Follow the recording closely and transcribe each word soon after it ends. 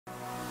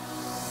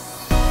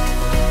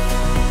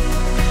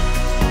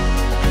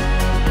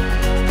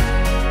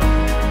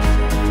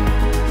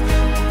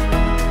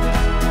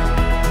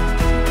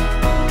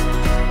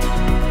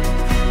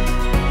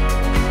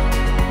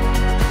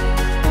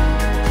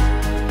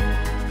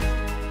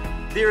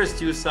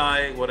dearest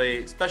Yue-Sai, what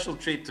a special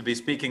treat to be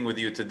speaking with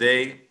you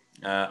today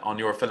on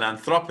your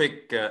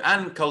philanthropic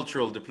and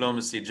cultural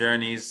diplomacy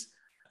journeys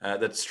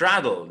that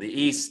straddle the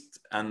East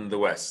and the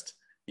West.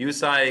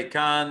 Yue-Sai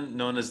Kan,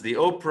 known as the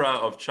Oprah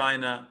of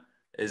China,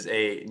 is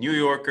a New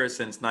Yorker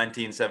since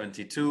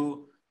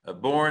 1972.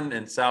 Born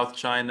in South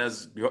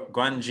China's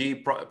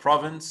Guangxi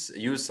province,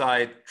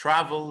 Yue-Sai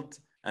traveled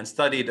and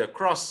studied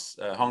across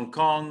Hong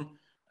Kong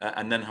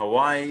and then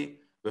Hawaii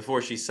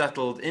before she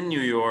settled in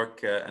New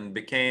York and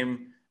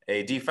became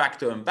a de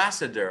facto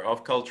ambassador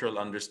of cultural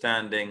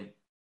understanding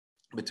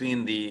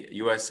between the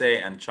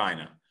USA and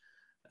China.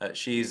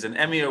 She's an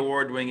Emmy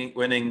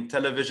Award-winning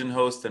television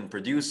host and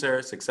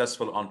producer,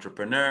 successful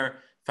entrepreneur,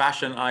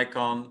 fashion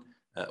icon,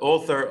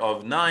 author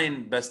of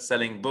 9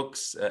 best-selling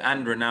books,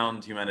 and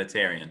renowned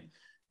humanitarian.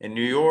 In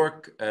New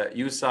York,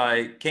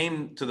 Yue-Sai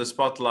came to the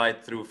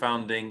spotlight through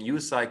founding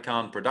Yue-Sai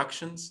Kan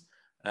Productions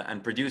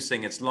and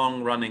producing its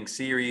long-running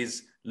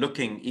series,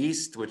 Looking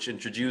East, which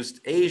introduced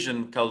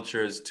Asian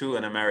cultures to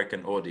an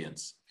American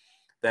audience.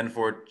 Then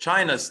for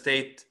China's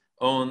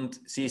state-owned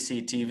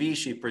CCTV,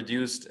 she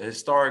produced a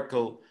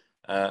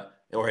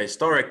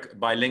historic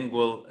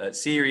bilingual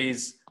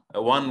series,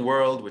 One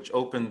World, which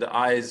opened the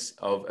eyes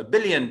of 1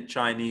 billion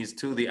Chinese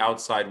to the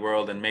outside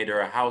world and made her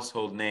a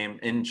household name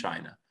in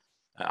China.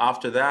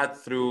 After that,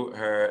 through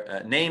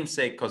her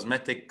namesake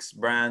cosmetics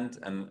brand,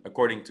 and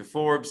according to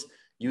Forbes,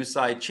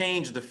 Yue-Sai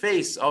changed the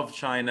face of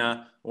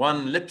China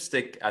one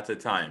lipstick at a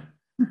time.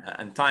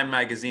 And Time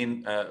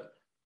magazine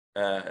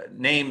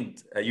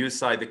named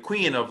Yue-Sai the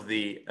Queen of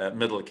the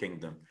Middle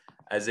Kingdom.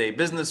 As a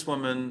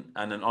businesswoman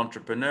and an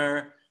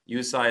entrepreneur,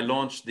 Yue-Sai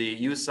launched the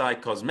Yue-Sai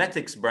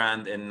Cosmetics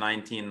brand in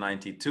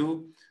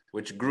 1992,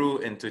 which grew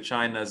into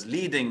China's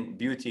leading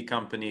beauty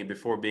company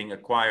before being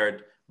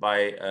acquired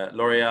by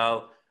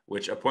L'Oreal,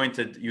 which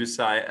appointed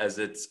Yue-Sai as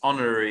its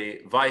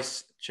honorary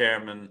vice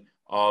chairman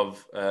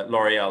of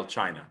L'Oreal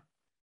China.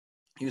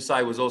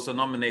 Yue-Sai was also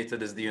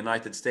nominated as the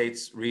United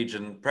States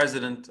Region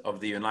President of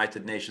the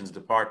United Nations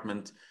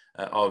Department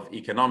of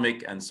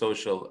Economic and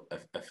Social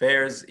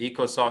Affairs,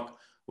 ECOSOC,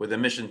 with a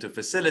mission to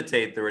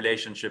facilitate the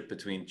relationship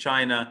between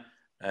China,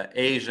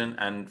 Asian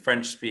and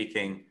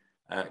French-speaking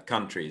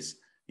countries.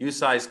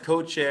 Yue-Sai is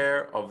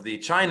co-chair of the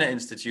China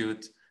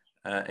Institute,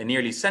 a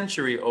nearly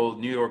century-old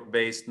New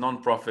York-based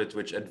nonprofit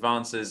which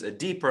advances a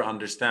deeper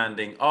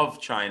understanding of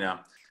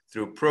China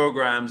through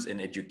programs in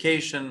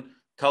education,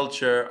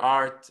 culture,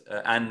 art,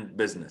 and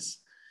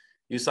business.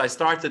 Yue-Sai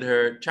started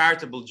her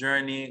charitable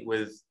journey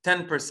with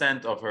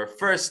 10% of her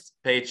first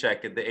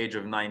paycheck at the age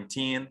of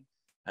 19.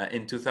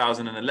 In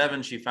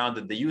 2011, she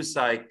founded the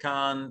Yue-Sai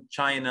Kan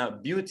China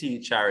Beauty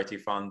Charity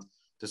Fund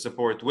to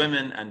support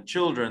women and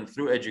children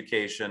through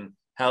education,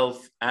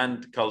 health,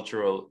 and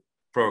cultural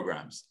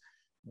programs.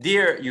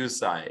 Dear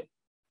Yue-Sai,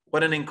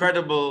 what an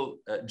incredible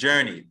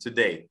journey to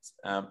date.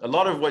 A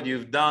lot of what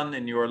you've done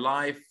in your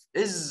life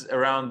is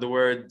around the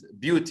word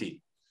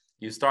beauty.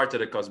 You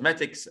started a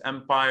cosmetics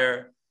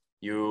empire,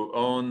 you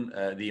own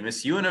the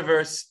Miss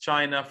Universe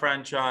China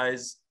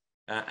franchise,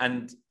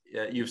 and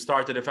you've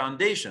started a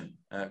foundation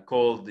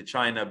called the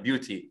China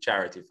Beauty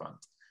Charity Fund.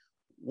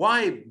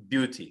 Why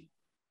beauty?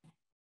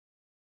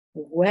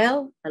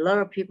 Well, a lot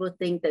of people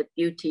think that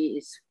beauty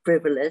is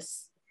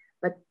frivolous,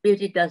 but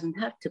beauty doesn't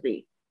have to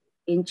be.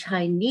 In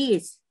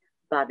Chinese,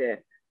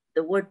 Badr,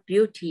 the word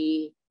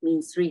beauty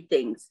means 3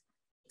 things.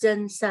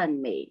 真善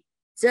美.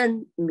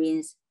 真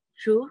means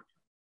truth.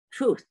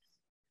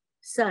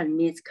 善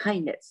means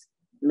kindness.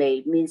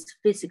 Mei means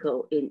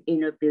physical in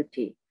inner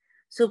beauty.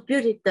 So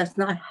beauty does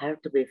not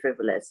have to be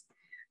frivolous.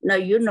 Now,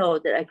 you know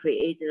that I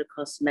created a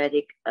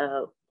cosmetic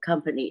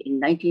company in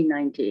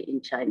 1990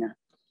 in China.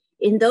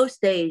 In those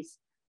days,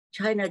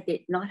 China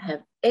did not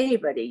have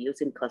anybody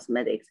using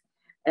cosmetics.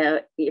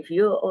 If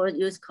you all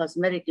use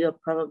cosmetics, you're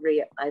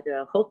probably either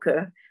a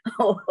hooker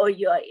or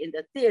you are in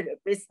the theater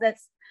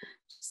business.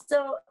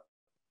 So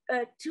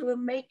to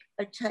make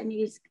a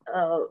Chinese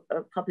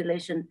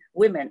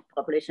women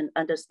population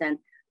understand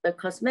the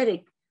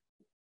cosmetic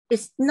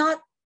is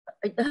not,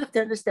 you have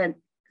to understand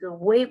the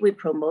way we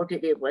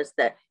promoted it was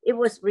that it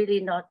was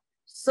really not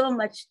so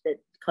much that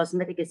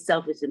cosmetic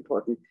itself is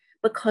important,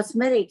 but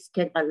cosmetics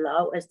can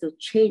allow us to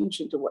change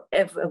into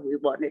whatever we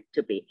want it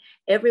to be.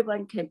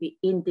 Everyone can be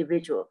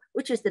individual,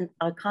 which is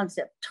our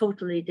concept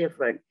totally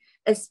different.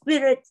 A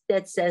spirit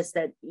that says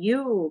that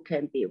you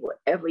can be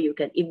whatever you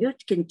can. If you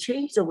can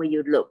change the way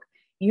you look,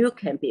 you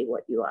can be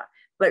what you are,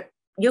 but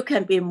you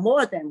can be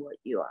more than what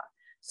you are.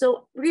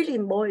 So really,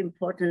 more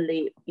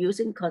importantly,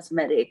 using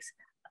cosmetics,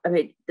 I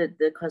mean,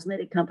 the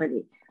cosmetic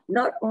company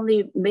not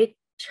only make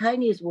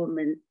Chinese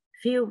women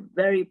feel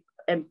very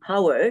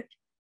empowered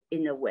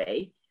in a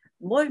way,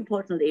 more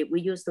importantly, we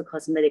use the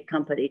cosmetic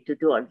company to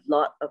do a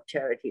lot of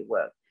charity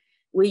work.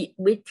 We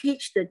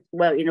teach that,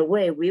 well, in a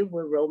way, we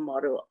were role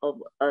model of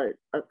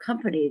a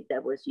company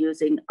that was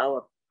using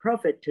our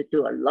profit to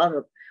do a lot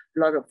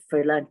of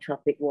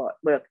philanthropic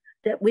work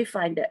that we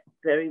find that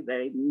very,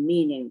 very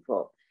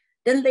meaningful.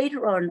 Then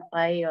later on,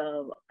 I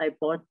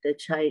bought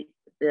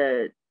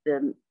the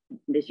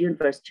Miss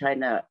Universe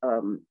China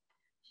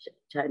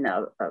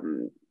China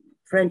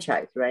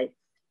franchise, right?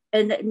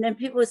 And then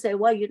people say,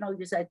 well, you know,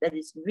 you said that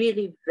is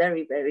really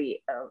very,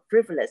 very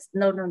frivolous.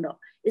 No, no, no.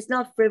 It's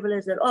not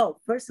frivolous at all.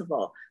 First of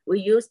all, we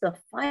use the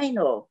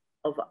final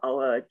of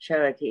our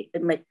charity.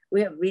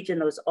 We have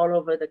regionals all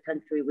over the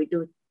country. We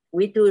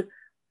do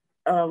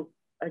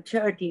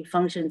charity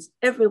functions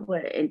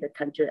everywhere in the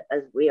country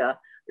as we are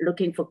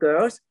looking for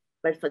girls.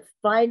 But for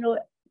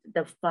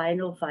the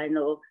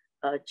final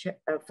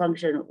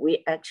function,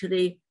 we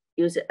actually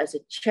use it as a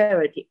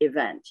charity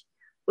event,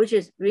 which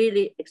is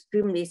really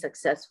extremely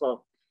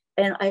successful.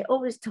 And I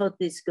always told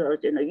these girls,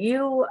 you know,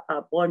 you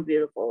are born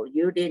beautiful.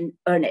 You didn't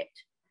earn it.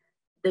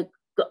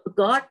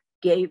 God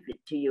gave it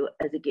to you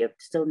as a gift.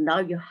 So now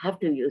you have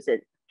to use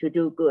it to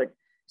do good.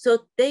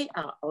 So they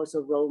are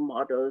also role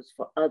models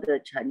for other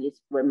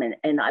Chinese women.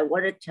 And I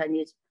wanted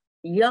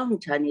young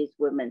Chinese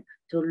women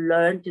to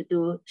learn to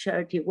do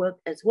charity work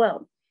as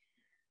well.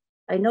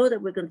 I know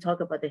that we're going to talk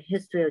about the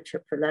history of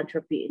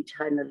philanthropy in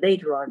China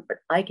later on, but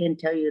I can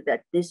tell you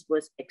that this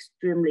was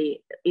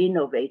extremely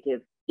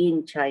innovative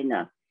in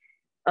China.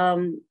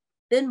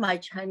 Then my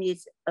charity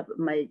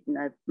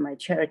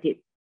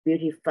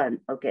beauty fund,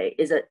 okay,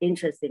 is an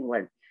interesting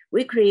one.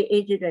 We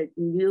created a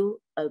new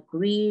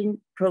green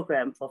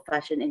program for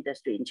fashion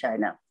industry in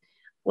China.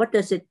 What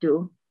does it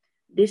do?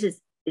 This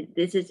is,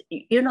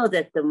 you know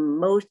that the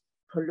most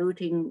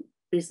polluting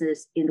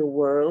business in the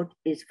world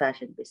is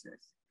fashion business.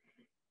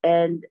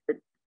 And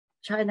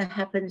China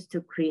happens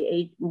to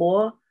create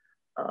more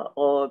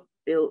or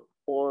build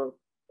or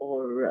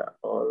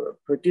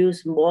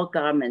produce more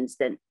garments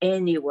than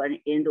anyone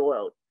in the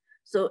world.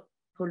 So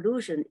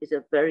pollution is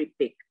a very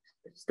big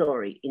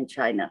story in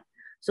China.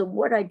 So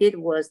what I did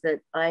was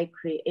that I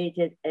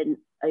created a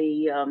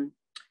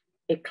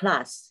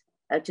class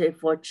actually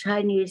for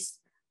Chinese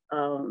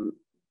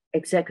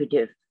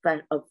executives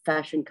of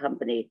fashion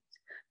companies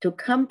to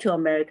come to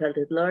America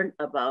to learn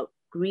about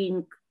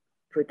green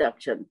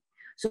production.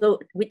 So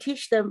we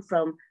teach them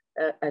from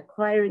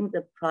acquiring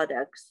the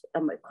products,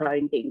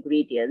 acquiring the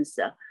ingredients,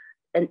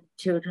 and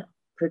to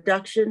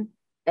production,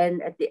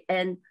 and at the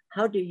end,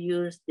 how to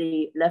use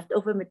the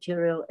leftover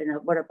material and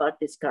what about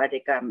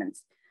discarded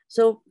garments.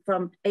 So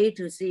from A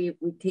to Z,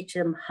 we teach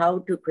them how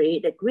to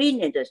create a green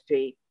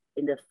industry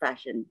in the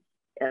fashion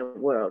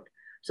world.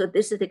 So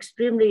this is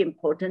extremely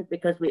important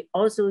because we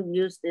also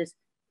use this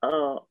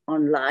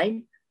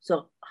online.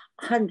 So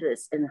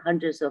hundreds and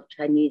hundreds of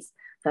Chinese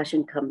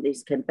fashion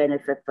companies can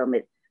benefit from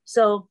it.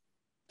 So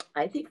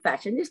I think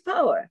fashion is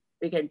power.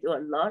 We can do a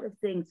lot of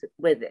things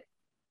with it.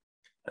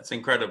 That's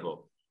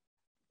incredible.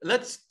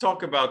 Let's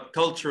talk about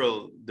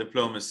cultural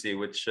diplomacy,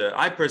 which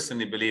I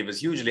personally believe is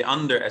hugely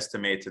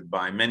underestimated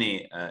by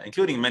many,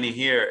 including many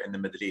here in the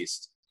Middle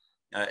East.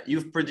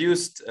 You've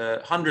produced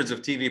hundreds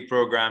of TV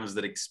programs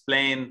that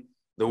explain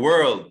the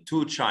world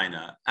to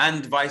China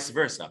and vice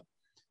versa.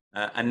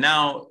 And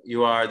now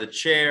you are the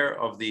chair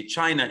of the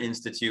China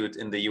Institute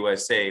in the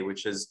USA,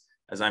 which is,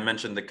 as I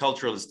mentioned, the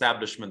cultural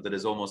establishment that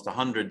is almost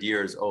 100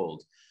 years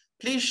old.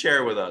 Please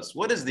share with us,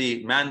 what is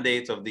the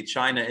mandate of the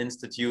China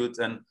Institute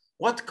and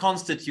what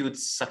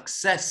constitutes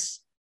success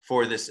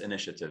for this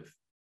initiative?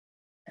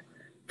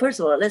 First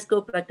of all, let's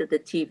go back to the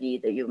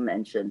TV that you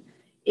mentioned.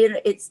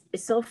 It's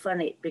so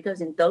funny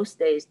because in those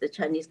days, the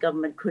Chinese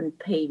government couldn't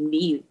pay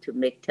me to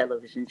make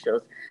television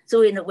shows.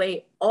 So in a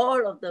way,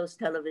 all of those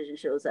television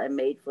shows I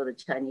made for the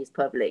Chinese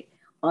public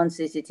on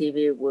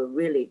CCTV were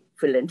really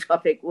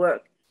philanthropic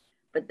work,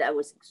 but that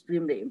was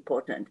extremely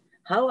important.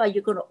 How are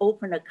you going to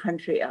open a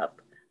country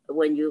up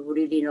when you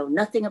really know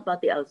nothing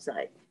about the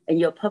outside and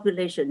your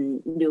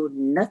population knew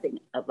nothing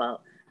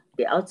about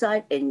the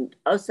outside and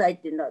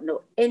outside did not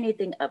know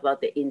anything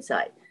about the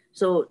inside?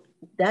 So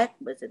that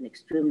was an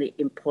extremely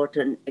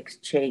important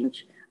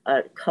exchange,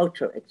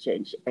 cultural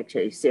exchange,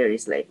 actually,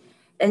 seriously.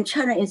 And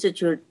China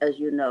Institute, as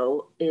you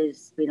know,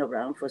 has been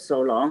around for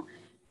so long.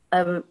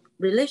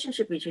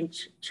 Relationship between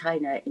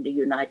China and the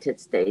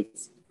United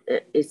States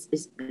is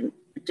been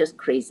just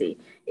crazy.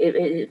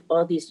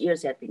 All these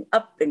years have been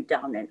up and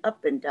down and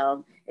up and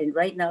down. And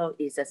right now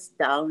is as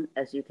down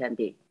as you can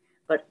be.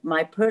 But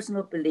my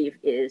personal belief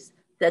is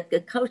that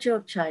the culture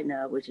of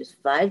China, which is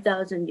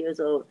 5,000 years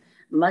old,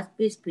 must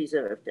be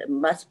preserved,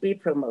 must be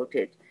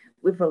promoted.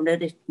 We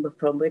promote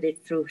it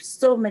through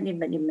so many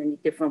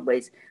different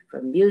ways,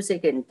 from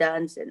music and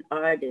dance and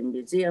art and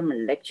museum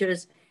and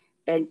lectures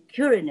and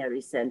culinary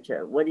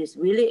center. What is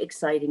really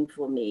exciting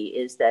for me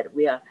is that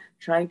we are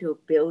trying to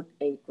build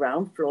a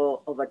ground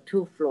floor of a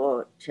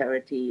 2-floor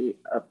charity.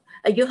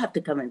 You have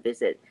to come and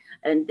visit.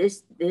 And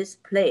this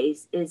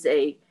place is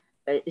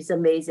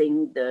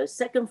amazing. The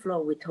second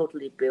floor we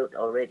totally built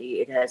already.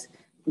 It has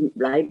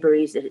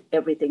libraries,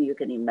 everything you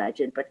can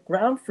imagine. But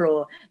ground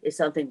floor is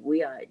something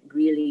we are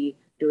really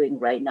doing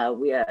right now.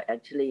 We are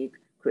actually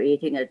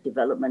creating a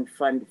development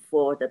fund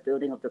for the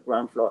building of the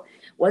ground floor.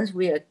 Once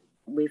we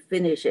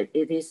finish it,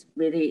 it is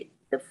really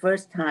the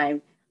first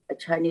time a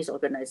Chinese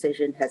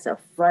organization has a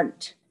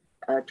front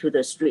to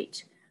the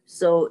street.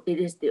 So it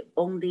is the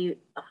only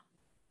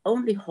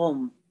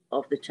home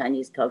of the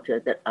Chinese culture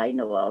that I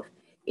know of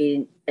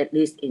at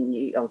least in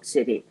New York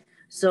City.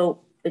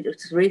 So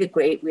it's really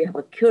great. We have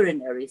a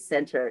culinary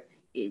center,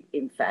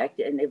 in fact,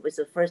 and it was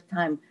the first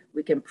time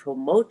we can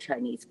promote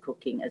Chinese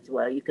cooking as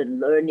well. You can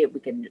learn it, we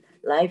can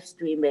live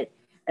stream it,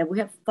 and we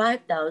have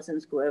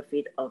 5,000 square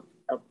feet of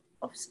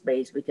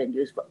space we can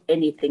use for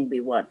anything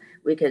we want.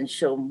 We can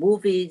show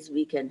movies,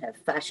 we can have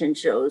fashion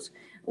shows,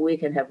 we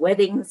can have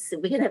weddings,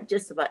 we can have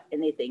just about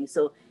anything.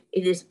 So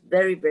it is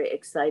very, very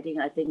exciting.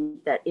 I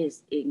think that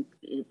is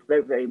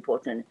very, very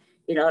important.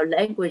 In our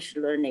language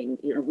learning,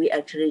 we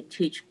actually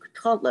teach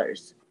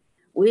toddlers.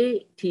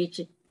 We teach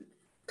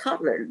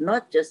toddlers,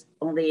 not just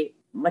only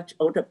much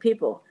older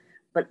people,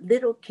 but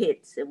little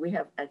kids. And we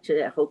have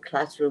actually a whole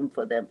classroom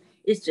for them.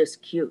 It's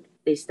just cute.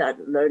 They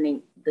start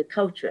learning the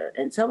culture,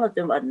 and some of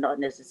them are not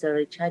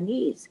necessarily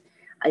Chinese.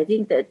 I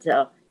think that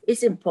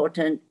it's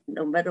important,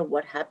 no matter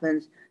what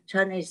happens,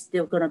 China is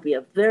still going to be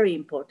a very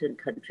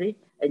important country,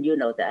 and you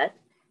know that.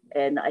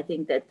 And I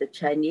think that the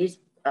Chinese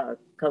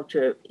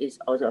culture is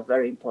also a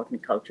very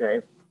important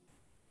culture.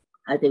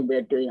 I think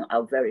we're doing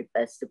our very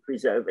best to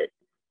preserve it.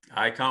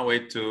 I can't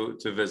wait to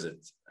visit.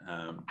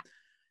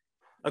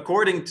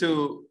 According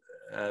to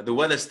the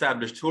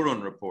well-established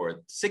Hurun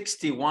report,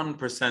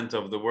 61%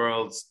 of the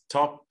world's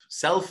top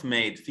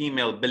self-made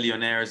female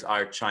billionaires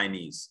are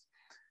Chinese.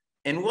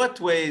 In what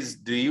ways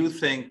do you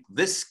think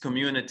this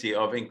community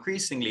of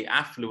increasingly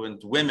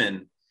affluent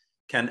women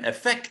can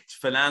affect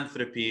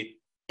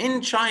philanthropy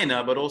in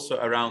China, but also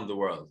around the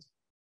world?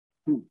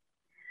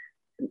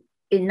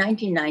 In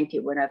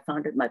 1990, when I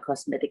founded my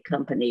cosmetic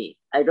company,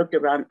 I looked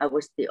around. I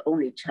was the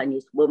only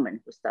Chinese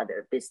woman who started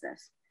a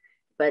business.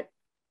 But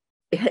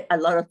a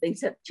lot of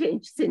things have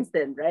changed since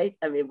then, right?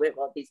 I mean, we have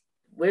all these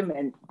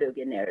women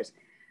billionaires.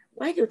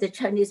 Why do the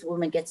Chinese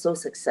women get so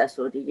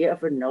successful? Did you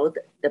ever know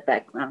the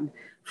background?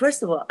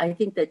 First of all, I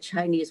think the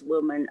Chinese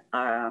women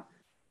are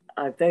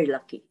very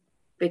lucky,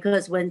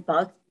 because when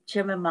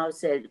Chairman Mao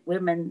said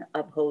women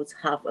upholds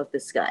half of the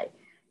sky,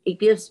 it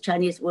gives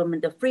Chinese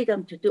women the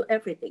freedom to do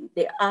everything.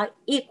 They are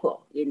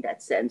equal in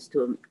that sense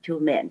to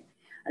men.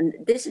 And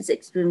this is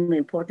extremely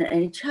important.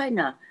 And in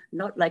China,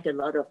 not like a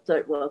lot of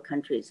third world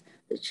countries,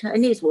 the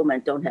Chinese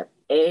women don't have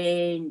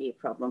any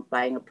problem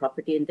buying a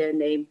property in their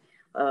name,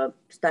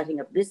 starting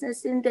a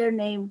business in their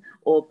name,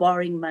 or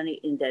borrowing money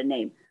in their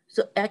name.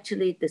 So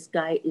actually the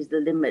sky is the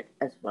limit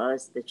as far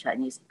as the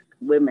Chinese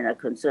women are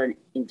concerned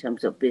in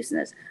terms of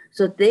business.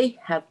 So they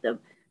have the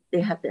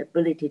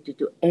ability to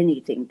do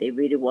anything they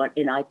really want.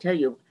 And I tell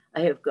you,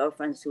 I have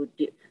girlfriends who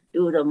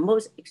do the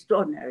most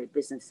extraordinary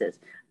businesses.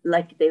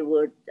 Like they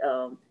would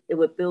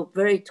build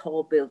very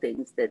tall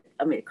buildings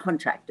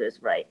contractors,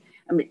 right?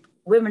 I mean,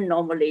 women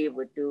normally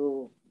would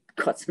do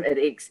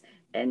cosmetics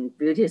and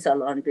beauty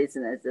salon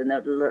business and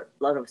a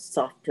lot of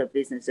softer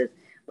businesses.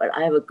 But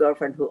I have a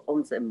girlfriend who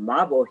owns a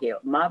marble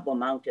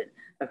mountain.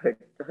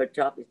 Her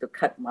job is to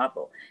cut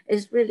marble.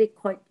 It's really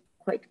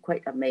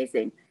quite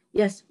amazing.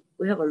 Yes,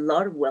 we have a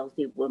lot of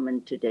wealthy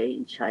women today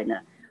in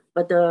China,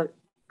 but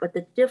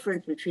the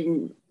difference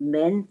between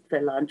men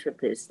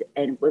philanthropists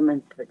and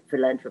women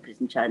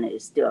philanthropists in China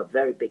is still a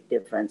very big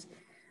difference.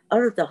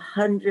 Out of the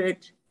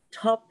 100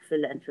 top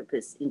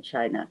philanthropists in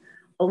China,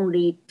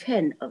 only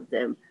 10 of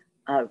them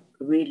are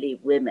really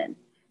women.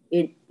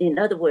 In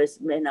other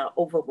words, men are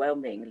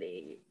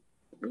overwhelmingly,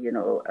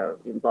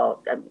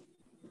 involved.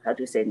 How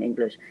to say in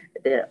English?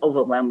 They're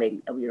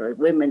overwhelming.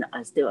 Women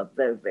are still a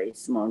very, very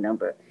small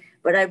number.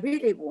 But I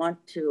really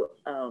want to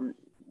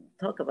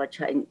talk about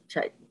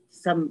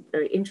some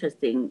very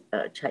interesting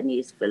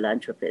Chinese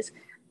philanthropists.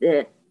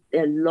 They're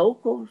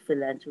local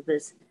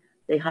philanthropists.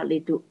 They hardly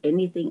do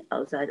anything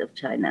outside of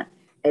China.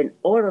 And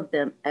all of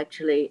them,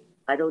 actually,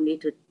 I don't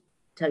need to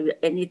tell you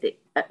anything.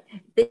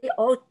 They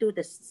all do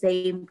the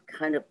same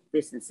kind of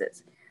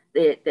businesses.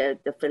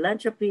 The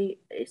philanthropy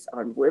is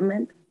on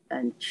women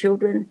and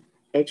children,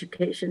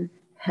 education,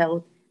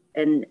 health,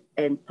 and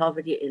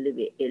poverty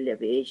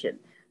alleviation.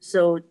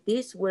 So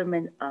these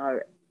women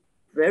are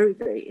very,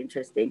 very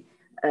interesting.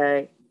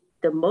 The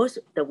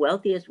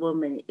wealthiest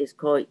woman is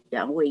called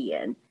Yang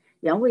Weiyan.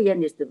 Yang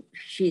Weiyan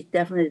she's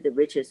definitely the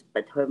richest,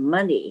 but her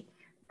money,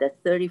 the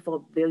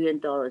 $34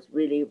 billion,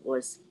 really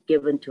was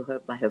given to her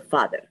by her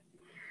father.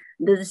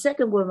 The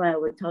second woman I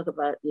will talk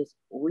about is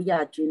Wu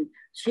Yajun.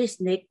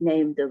 She's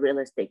nicknamed the real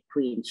estate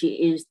queen.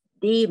 She is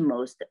the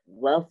most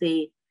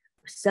wealthy,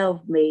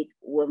 self-made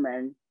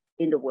woman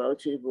in the world.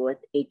 She's worth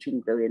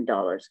 $18 billion.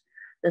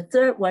 The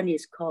third one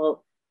is called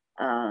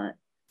Zhai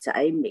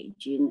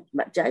Meijun.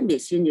 Zhai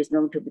Meijun is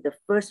known to be the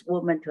first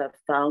woman to have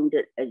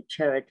founded a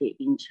charity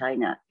in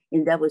China,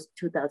 and that was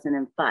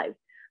 2005.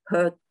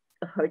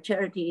 Her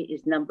charity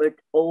is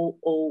numbered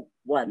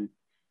 001.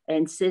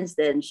 And since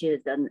then, she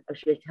has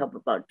helped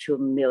about 2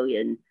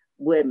 million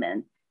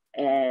women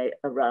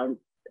around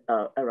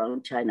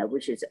China,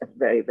 which is a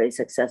very, very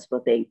successful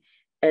thing.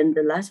 And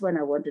the last one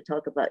I want to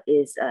talk about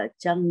is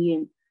Zhang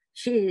Yun.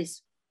 She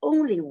is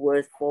only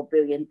worth $4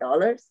 billion,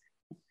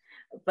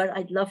 but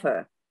I love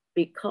her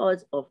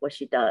because of what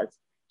she does.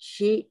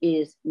 She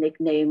is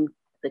nicknamed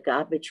the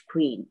garbage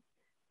queen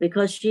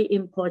because she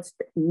imports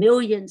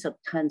millions of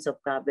tons of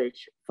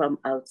garbage from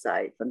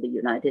outside, from the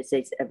United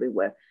States,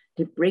 everywhere,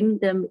 to bring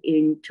them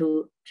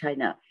into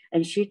China.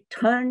 And she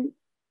turns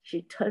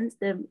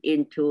them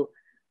into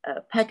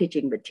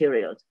packaging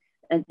materials.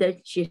 And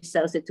then she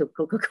sells it to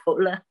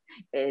Coca-Cola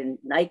and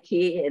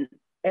Nike and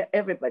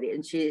everybody.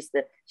 And she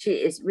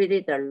is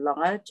really the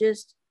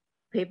largest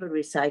paper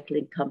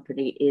recycling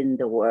company in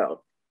the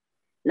world.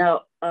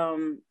 Now,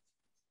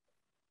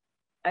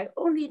 I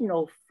only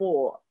know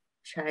 4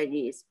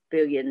 Chinese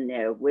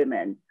billionaire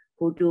women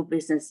who do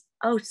business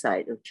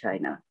outside of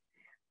China.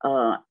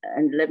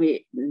 And let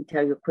me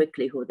tell you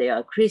quickly who they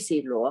are.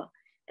 Chrissy Law,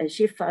 and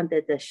she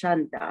founded the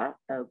Shanda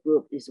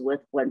group, is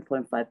worth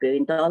 $1.5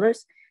 billion.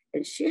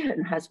 And she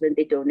and her husband,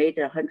 they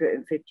donated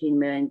 $115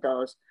 million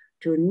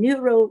to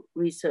neuro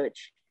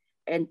research.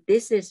 And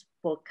this is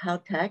for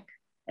Caltech,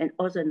 and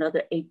also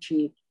another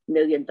 $80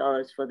 million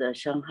for the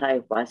Shanghai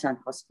Huashan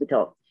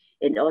Hospital,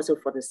 and also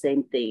for the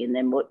same thing, and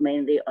then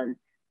mainly on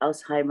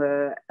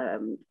Alzheimer,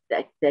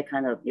 that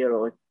kind of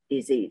neuro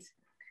disease.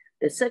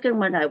 The second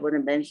one I want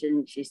to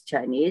mention, she's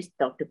Chinese,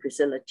 Dr.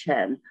 Priscilla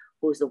Chan,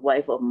 who's the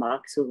wife of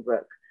Mark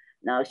Zuckerberg.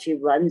 Now she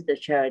runs the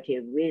charity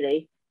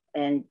really,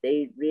 and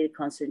they really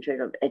concentrate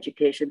on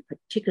education,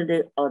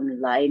 particularly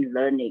online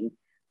learning,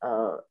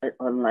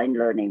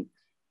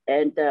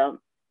 And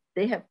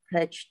they have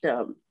pledged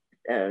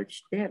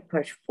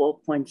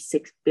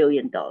 $4.6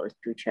 billion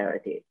to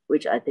charity,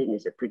 which I think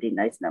is a pretty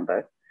nice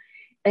number.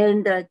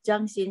 And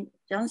Jiang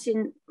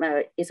Xin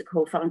is a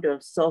co-founder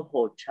of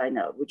Soho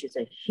China, which is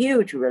a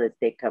huge real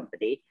estate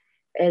company.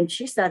 And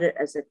she started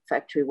as a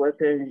factory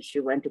worker, and she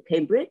went to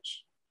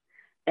Cambridge.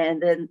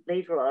 And then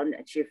later on,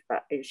 she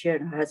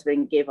and her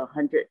husband gave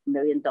 $100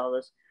 million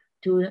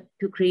to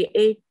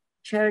create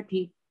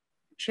charity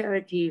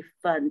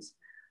funds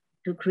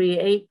to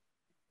create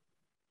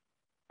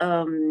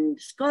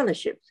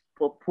scholarships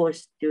for poor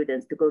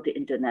students to go to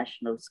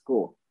international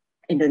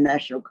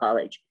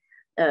college.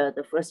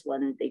 The first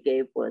one they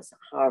gave was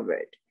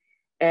Harvard.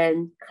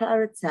 And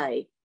Clara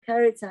Tsai,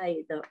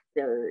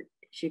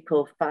 she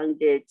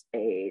co-founded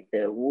the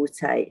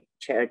Yue-Sai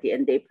charity,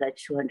 and they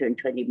pledged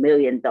 $220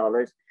 million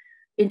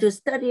into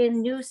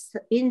studying new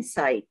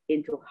insight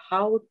into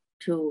how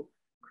to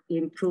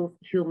improve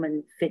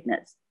human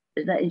fitness.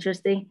 Isn't that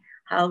interesting?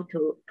 How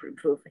to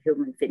improve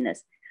human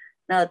fitness.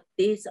 Now,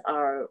 these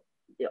are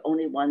the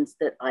only ones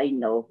that I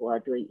know who are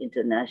doing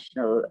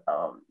international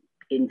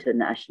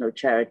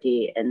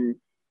charity, and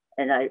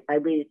I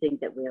really think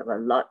that we have a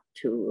lot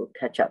to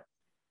catch up.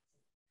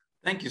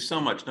 Thank you so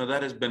much. No,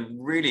 that has been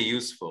really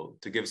useful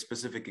to give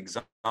specific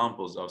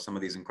examples of some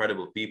of these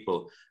incredible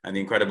people and the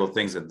incredible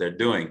things that they're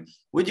doing.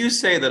 Would you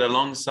say that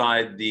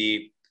alongside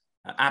the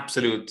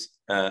absolute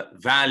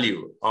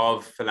value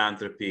of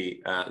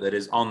philanthropy that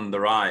is on the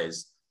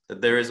rise,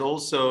 that there is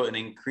also an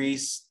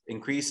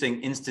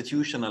increasing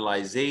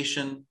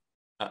institutionalization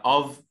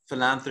of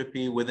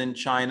philanthropy within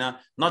China,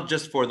 not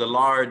just for the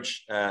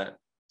large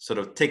sort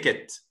of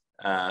ticket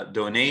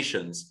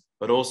donations,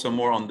 but also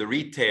more on the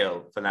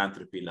retail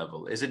philanthropy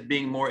level? Is it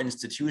being more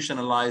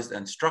institutionalized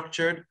and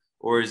structured,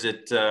 or is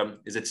it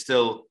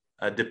still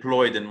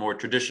deployed in more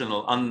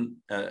traditional,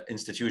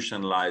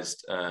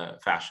 uninstitutionalized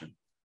fashion?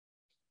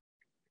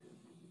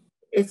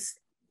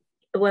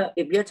 Well,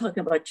 if you're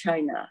talking about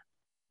China,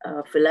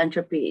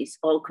 philanthropy is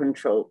all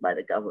controlled by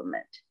the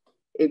government.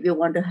 If you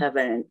want to have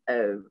a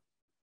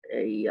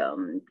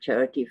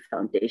charity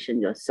foundation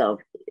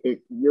yourself,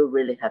 you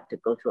really have to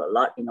go through a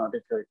lot in order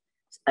to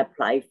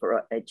apply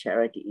for a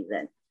charity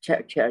event,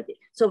 charity.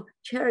 So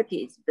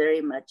charity is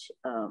very much,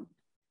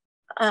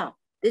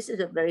 this is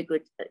a very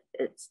good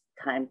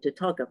time to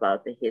talk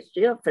about the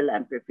history of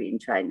philanthropy in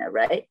China,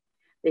 right?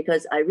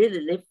 Because I really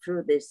lived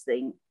through this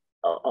thing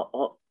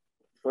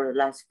for the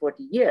last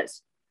 40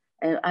 years.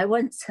 And I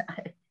once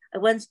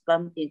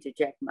bumped into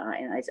Jack Ma,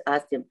 and I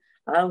asked him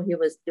how he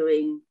was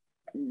doing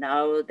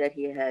now that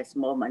he has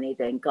more money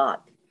than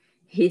God.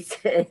 He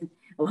said,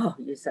 "Wow,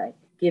 Yue-Sai,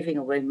 giving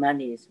away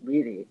money is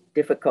really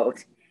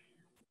difficult."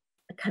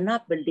 I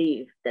cannot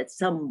believe that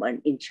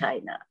someone in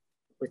China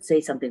would say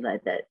something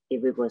like that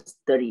if it was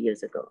 30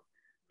 years ago,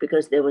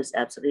 because there was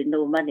absolutely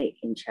no money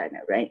in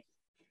China, right?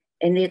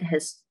 And it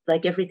has,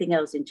 like everything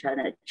else in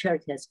China,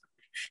 charity has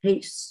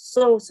changed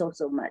so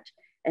much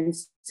and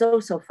so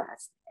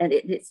fast. And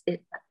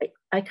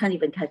I can't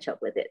even catch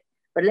up with it.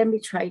 But let me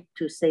try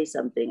to say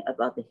something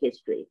about the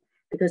history,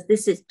 because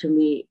this is, to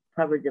me,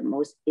 probably the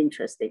most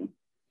interesting.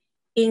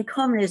 In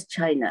communist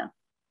China,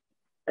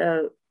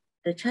 the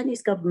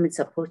Chinese government is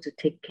supposed to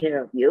take care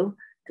of you,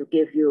 to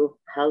give you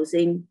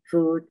housing,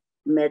 food,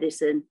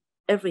 medicine,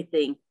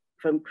 everything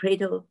from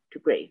cradle to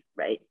grave,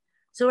 right?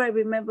 So I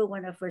remember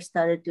when I first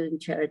started doing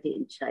charity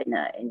in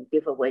China and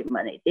give away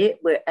money, they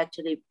were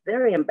actually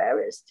very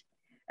embarrassed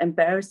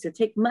to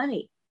take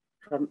money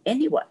from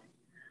anyone.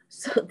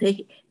 So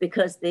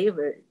because they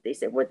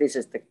said, well, this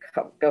is the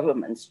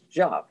government's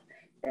job.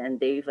 And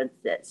they even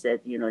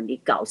said, you know, 你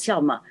搞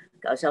笑吗?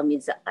 搞笑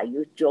means, are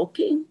you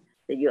joking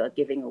that you are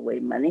giving away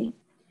money?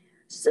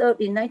 So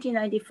in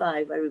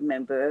 1995, I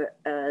remember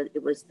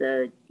it was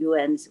the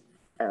UN's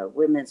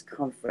Women's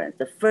Conference,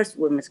 the first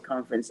women's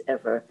conference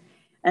ever.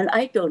 And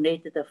I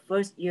donated the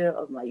first year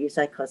of my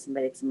Yue-Sai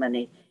Cosmetics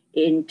money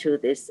into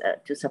this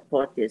to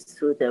support this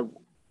through the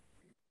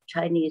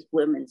Chinese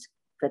Women's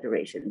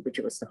Federation, which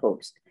was the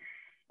host.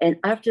 And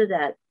after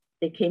that,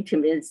 they came to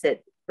me and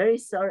said, very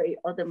sorry,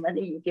 all the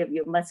money you give,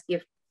 you must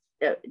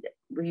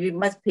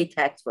pay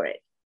tax for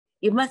it.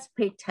 You must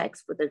pay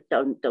tax for the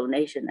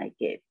donation I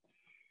gave.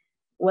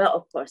 Well,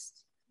 of course,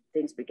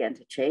 things began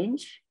to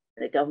change.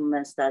 The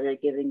government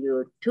started giving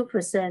you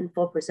 2%, 4%,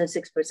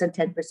 6%,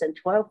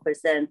 10%,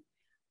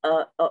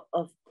 12%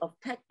 of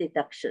tax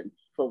deduction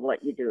for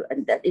what you do.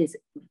 And that is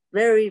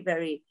very,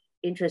 very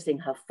interesting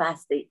how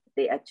fast they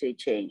actually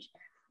change.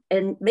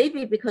 And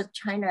maybe because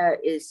China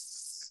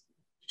is,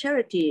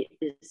 charity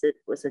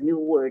was a new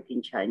word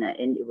in China,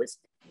 and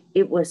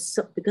it was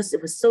so, because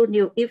it was so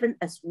new, even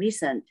as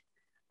recent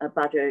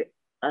about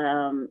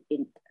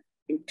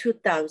in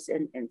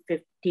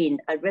 2015,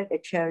 I read a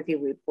charity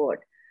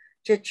report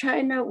that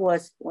China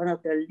was one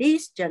of the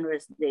least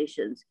generous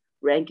nations,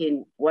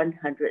 ranking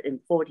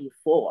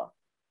 144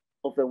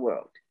 of the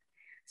world.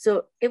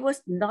 So it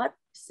was not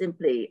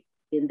simply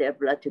in their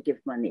blood to give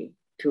money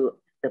to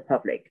the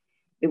public.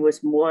 It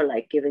was more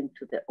like giving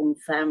to their own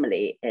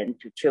family and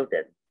to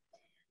children.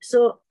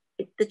 So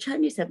the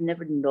Chinese have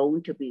never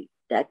known to be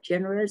that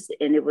generous.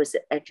 And it was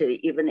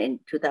actually even in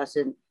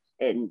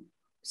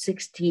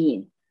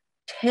 2016,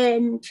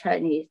 10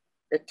 Chinese,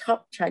 the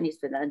top Chinese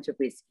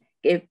philanthropists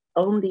gave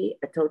only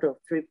a total of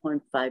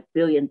 $3.5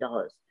 billion,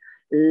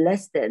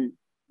 less than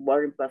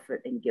Warren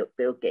Buffett and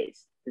Bill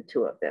Gates, the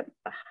two of them,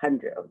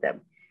 100 of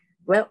them.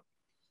 Well,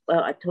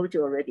 I told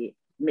you already,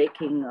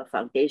 making a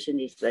foundation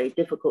is very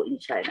difficult in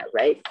China,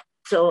 right?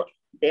 So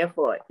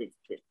therefore,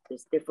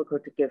 it's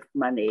difficult to give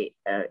money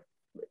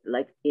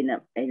like in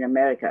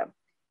America.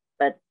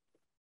 But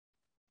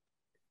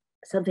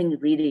something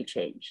really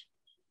changed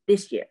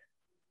this year.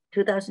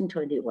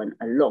 2021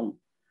 alone,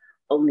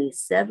 only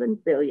 7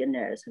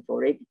 billionaires have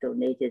already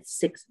donated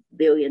 $6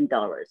 billion.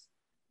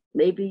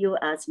 Maybe you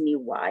ask me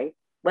why.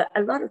 Well,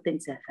 a lot of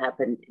things have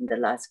happened in the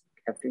last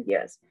few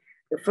years.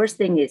 The first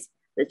thing is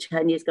the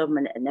Chinese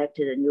government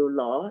enacted a new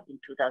law in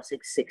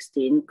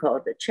 2016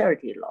 called the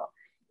charity law.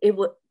 It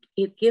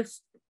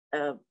gives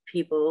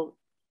people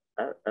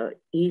an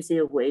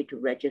easier way to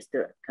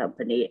register a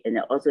company, and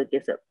it also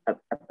gives a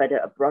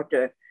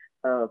broader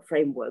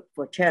framework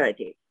for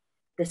charity.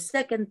 The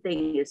second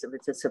thing is,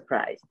 it's a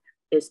surprise,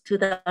 is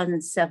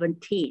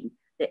 2017,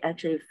 they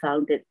actually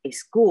founded a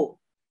school,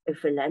 a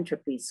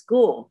philanthropy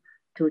school,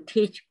 to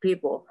teach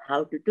people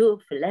how to do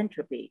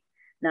philanthropy.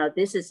 Now,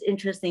 this is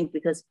interesting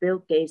because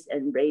Bill Gates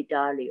and Ray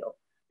Dalio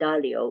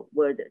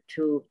were the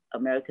two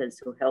Americans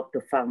who helped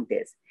to found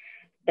this.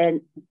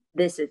 And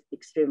this is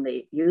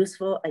extremely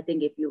useful. I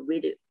think if you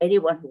really,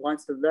 anyone who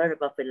wants to learn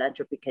about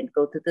philanthropy can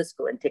go to the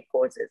school and take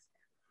courses.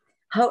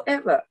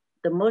 However,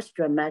 the most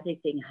dramatic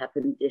thing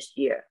happened this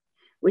year,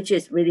 which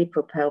is really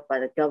propelled by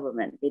the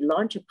government. They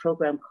launched a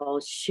program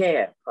called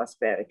Share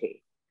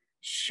Prosperity.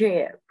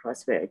 Share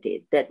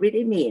Prosperity. That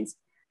really means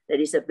that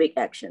it's a big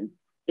action.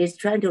 It's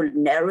trying to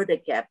narrow the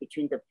gap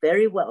between the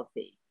very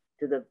wealthy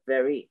to the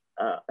very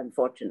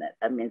unfortunate,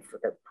 I mean, for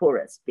the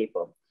poorest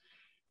people.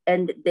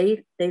 And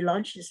they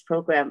launched this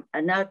program.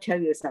 And I'll tell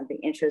you something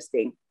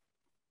interesting.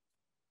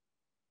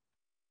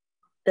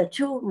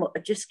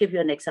 Just give you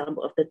an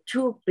example of the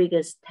two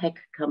biggest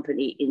tech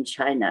company in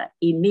China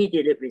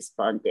immediately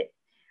responded.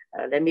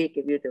 Let me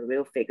give you the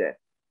real figure.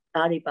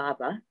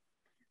 Alibaba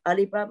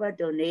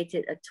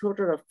donated a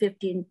total of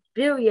 $15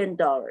 billion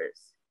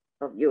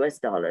of US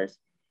dollars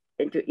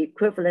into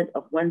equivalent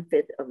of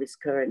 1/5 of its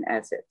current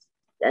assets.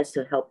 That's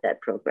to help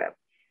that program.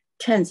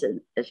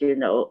 Tencent, as you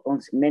know,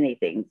 owns many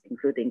things,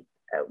 including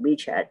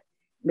WeChat,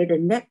 made a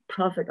net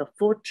profit of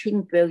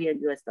 $14 billion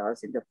US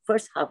dollars in the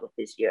first half of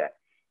this year,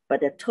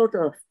 but a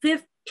total of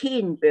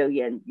 $15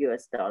 billion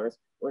US dollars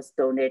was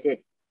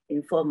donated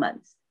in 4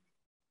 months.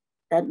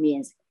 That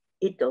means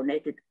it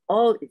donated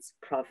all its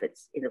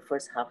profits in the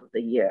first half of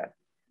the year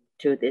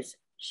to this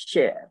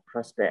Share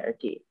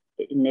Prosperity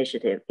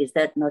initiative. Is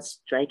that not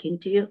striking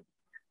to you?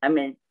 I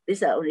mean,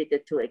 these are only the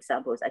two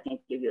examples. I can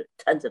give you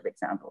tons of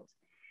examples.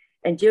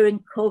 And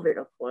during COVID,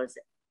 of course,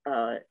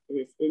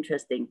 it's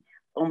interesting,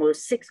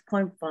 almost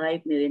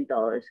 $6.5 million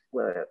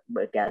were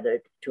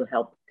gathered to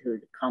help to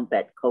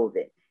combat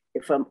COVID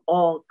from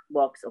all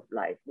walks of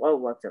life.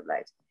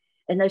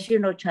 And as you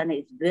know, China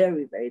is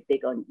very, very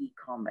big on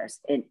e-commerce.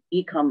 And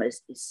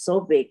e-commerce is so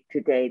big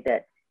today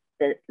that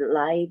the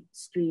live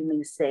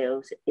streaming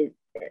sales is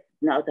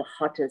now the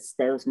hottest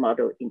sales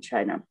model in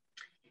China.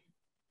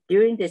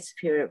 During this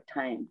period of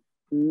time,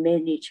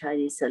 many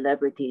Chinese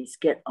celebrities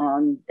get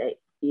on the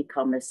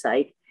e-commerce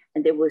site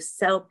and they will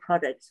sell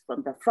products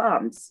from the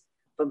farms,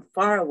 from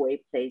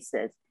faraway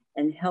places,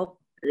 and help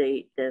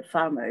the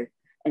farmers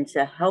and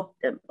to help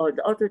them, or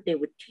also they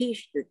would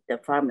teach the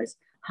farmers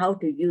how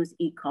to use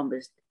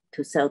e-commerce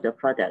to sell the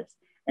products.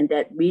 And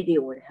that really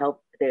would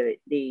help the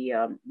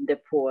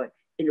poor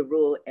in the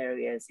rural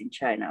areas in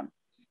China.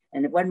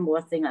 And one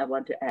more thing I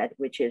want to add,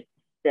 which is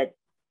that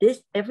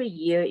this every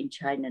year in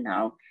China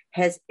now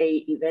has a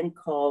event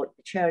called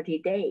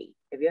Charity Day.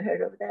 Have you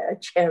heard of that? A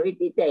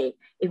Charity Day.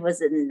 It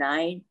was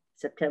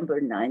September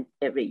 9th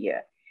every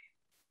year.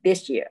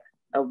 This year,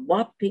 a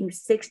whopping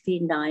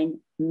 69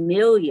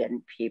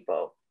 million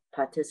people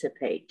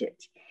participated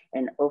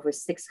and over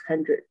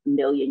 600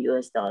 million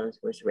US dollars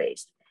was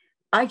raised.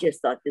 I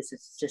just thought this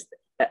is just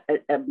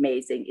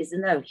amazing.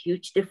 Isn't that a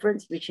huge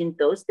difference between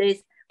those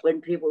days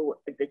when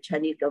the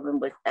Chinese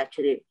government was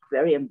actually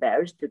very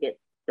embarrassed to get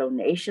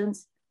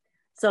donations?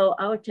 So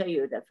I will tell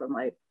you that from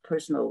my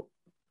personal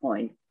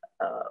point,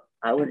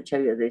 I want to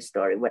tell you this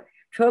story. When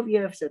 12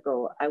 years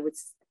ago,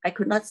 I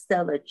could not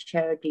sell a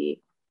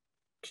charity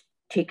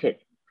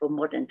ticket for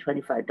more than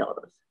 $25.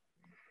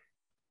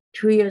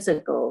 2 years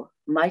ago,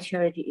 my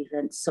charity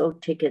event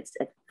sold tickets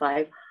at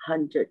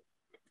 $5,000.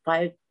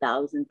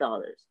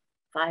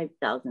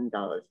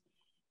 $5,000.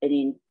 And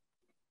in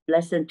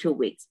less than 2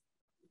 weeks,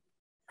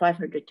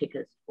 500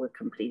 tickets were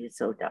completely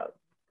sold out.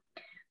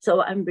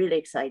 So I'm really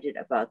excited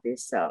about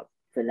this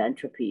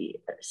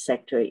philanthropy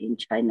sector in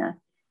China.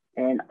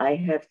 And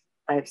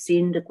I've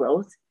seen the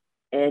growth,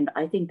 and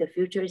I think the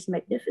future is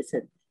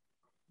magnificent.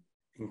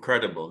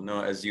 Incredible.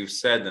 No, as you've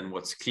said, and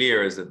what's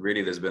clear is that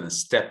really there's been a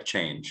step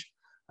change.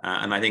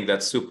 And I think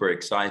that's super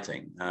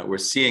exciting. We're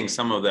seeing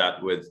some of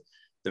that with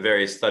the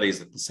various studies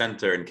that the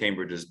center in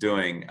Cambridge is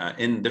doing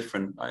in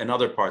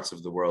other parts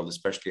of the world,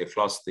 especially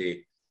across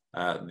the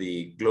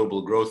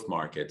global growth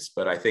markets.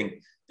 But I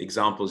think the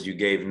examples you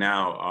gave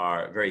now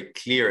are very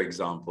clear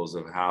examples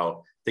of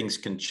how things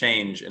can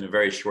change in a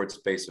very short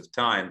space of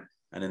time.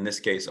 And in this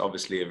case,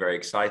 obviously, a very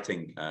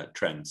exciting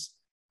trends.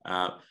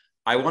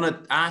 I want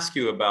to ask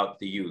you about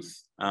the youth.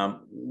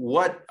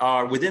 What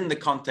are, within the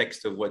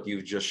context of what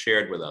you've just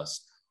shared with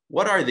us,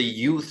 what are the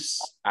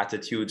youth's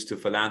attitudes to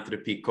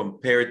philanthropy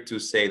compared to,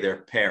 say,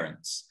 their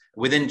parents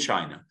within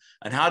China?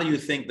 And how do you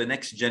think the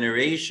next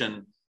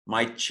generation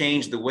might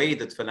change the way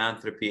that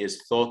philanthropy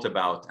is thought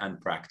about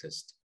and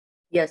practiced?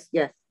 Yes.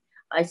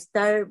 I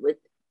started with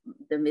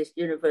the Miss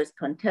Universe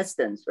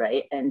contestants,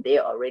 right? And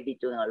they're already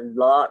doing a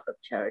lot of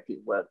charity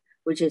work,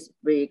 which is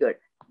really good.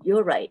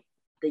 You're right.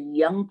 The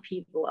young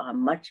people are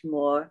much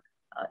more,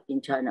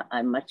 in China,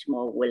 are much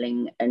more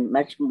willing and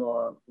much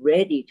more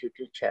ready to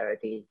do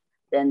charity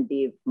than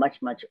the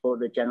much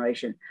older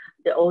generation.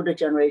 The older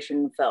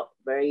generation felt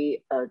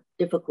very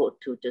difficult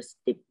to just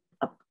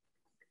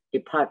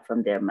depart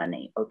from their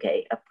money,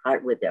 okay,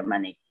 apart with their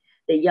money.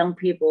 The young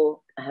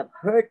people have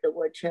heard the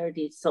word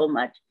charity so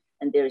much,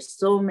 and there's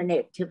so many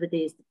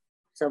activities,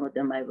 some of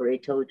them I've already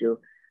told you,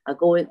 are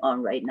going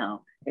on right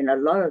now, and a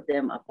lot of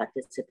them are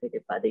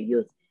participated by the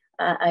youth.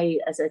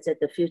 As I said,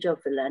 the future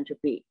of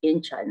philanthropy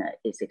in China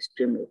is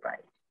extremely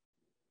bright.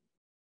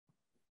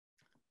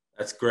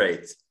 That's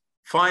great.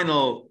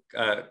 Final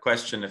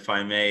question, if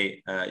I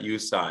may,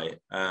 Yue-Sai.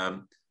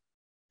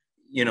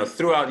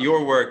 Throughout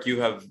your work,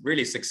 you have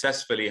really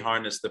successfully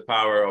harnessed the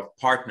power of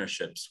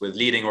partnerships with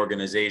leading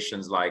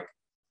organizations like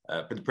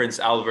the Prince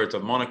Albert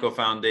of Monaco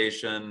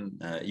Foundation,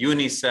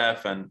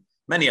 UNICEF, and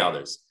many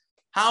others.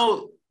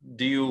 How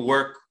do you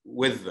work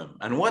with them?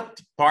 And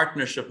what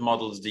partnership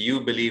models do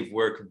you believe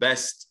work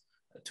best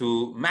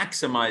to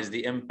maximize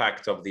the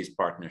impact of these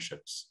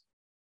partnerships?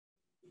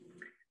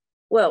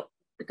 Well,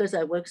 because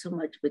I work so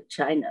much with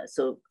China,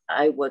 so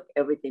I work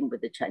everything with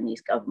the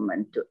Chinese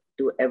government to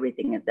do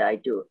everything that I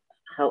do.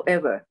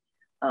 However,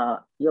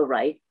 you're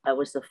right, I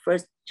was the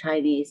first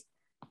Chinese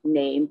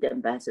named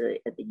ambassador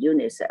at the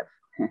UNICEF.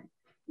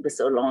 It was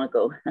so long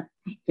ago,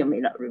 you may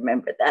not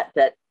remember that,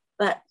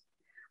 but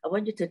I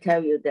want you to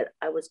tell you that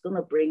I was going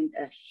to bring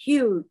a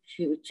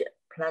huge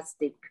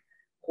plastic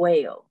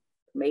whale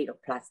made of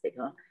plastic,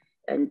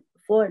 and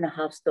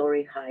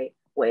 4.5-story high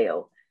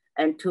whale,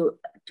 and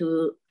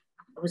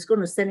I was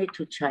going to send it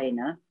to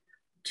China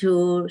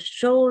to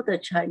show the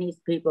Chinese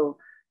people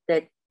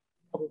that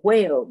a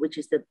whale, which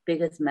is the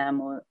biggest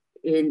mammal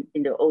in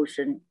the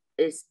ocean,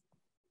 is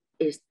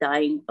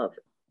dying of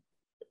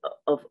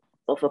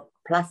a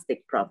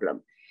plastic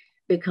problem.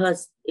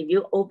 Because if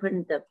you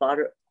open the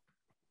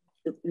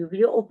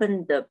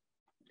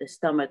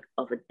stomach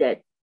of a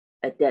dead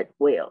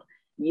whale,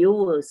 you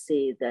will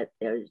see that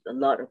there is a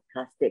lot of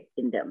plastic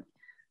in them.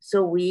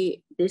 So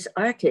this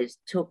artist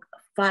took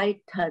 5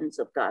 tons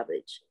of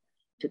garbage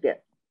to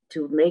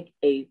make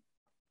a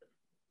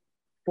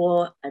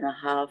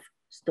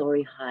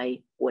 4.5-story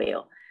high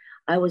whale.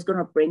 I was going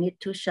to bring it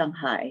to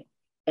Shanghai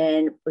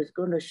and was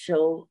going to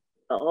show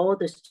all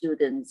the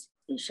students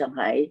in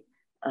Shanghai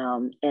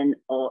and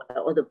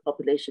all the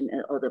population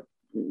and all the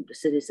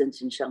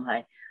citizens in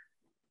Shanghai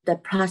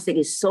that plastic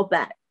is so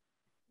bad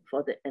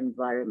for the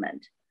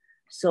environment.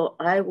 So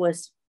I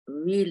was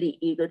really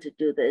eager to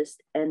do this,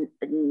 and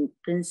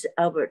Prince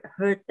Albert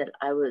heard that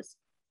I was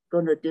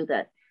going to do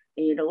that.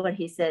 And you know what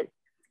he said?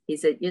 He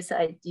said, "Yes,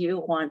 I do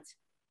want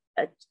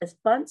a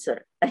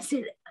sponsor." I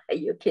said, "Are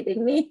you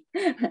kidding me?"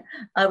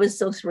 I was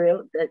so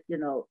thrilled that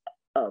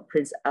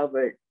Prince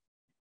Albert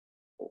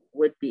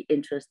would be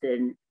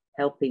interested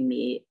helping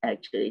me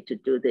actually to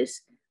do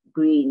this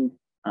green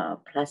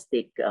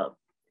plastic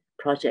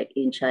project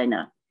in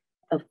China.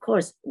 Of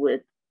course,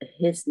 with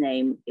his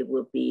name, it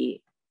will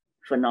be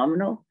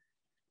phenomenal.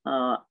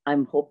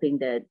 I'm hoping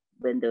that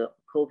when the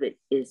COVID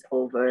is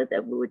over,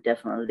 that we would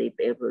definitely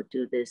be able to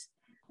do this.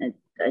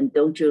 And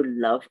don't you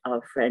love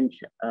our friend,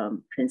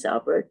 Prince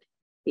Albert?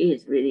 He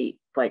is really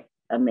quite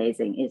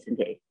amazing, isn't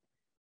he?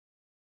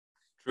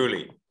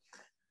 Truly.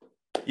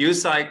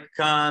 Yue-Sai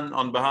Kan,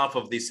 on behalf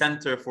of the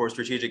Center for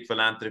Strategic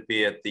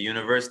Philanthropy at the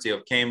University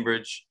of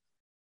Cambridge,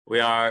 we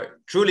are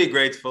truly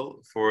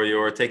grateful for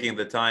your taking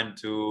the time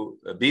to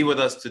be with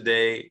us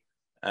today.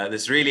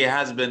 This really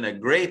has been a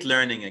great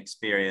learning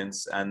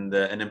experience and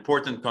an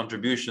important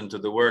contribution to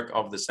the work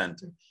of the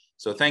center.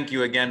 So thank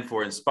you again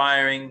for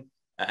inspiring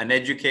and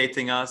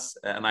educating us.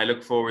 And I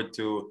look forward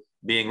to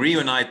being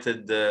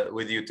reunited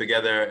with you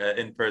together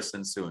in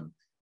person soon.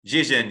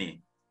 谢谢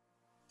你。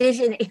谢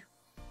谢你。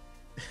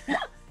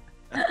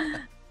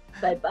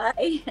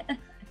Bye-bye.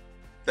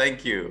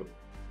 Thank you.